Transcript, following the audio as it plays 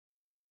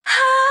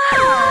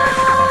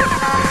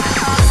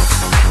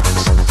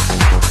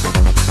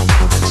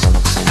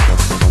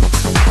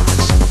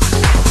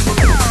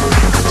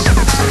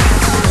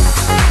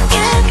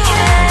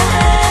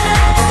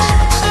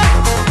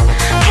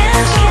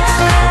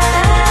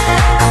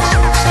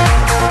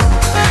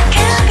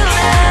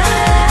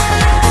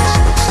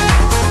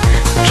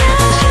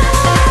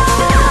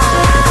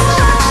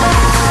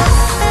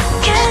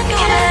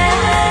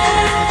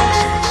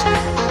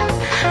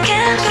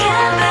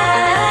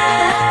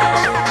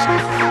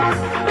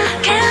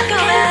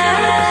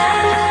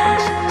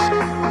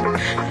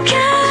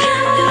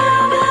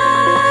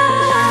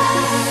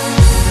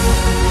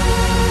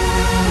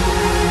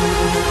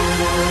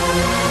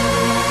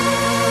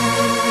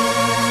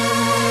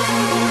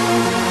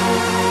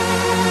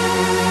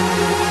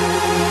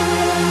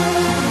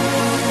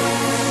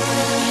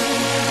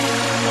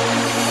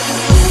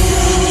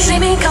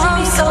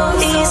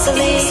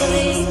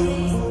easily,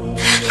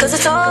 'cause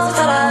it's all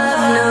that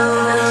I've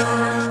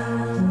known.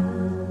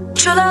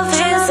 True love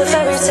is a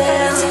fairy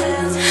tale.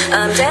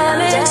 I'm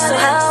damaged, so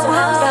how would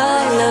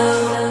I know?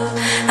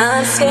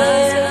 I'm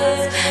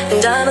scared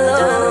and I'm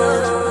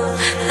alone.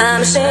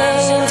 I'm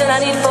ashamed and I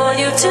need for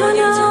you to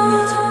know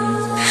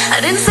I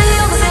didn't say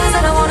all the things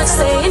that I wanted to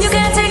say, and you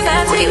can't take that.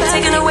 You've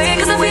taken away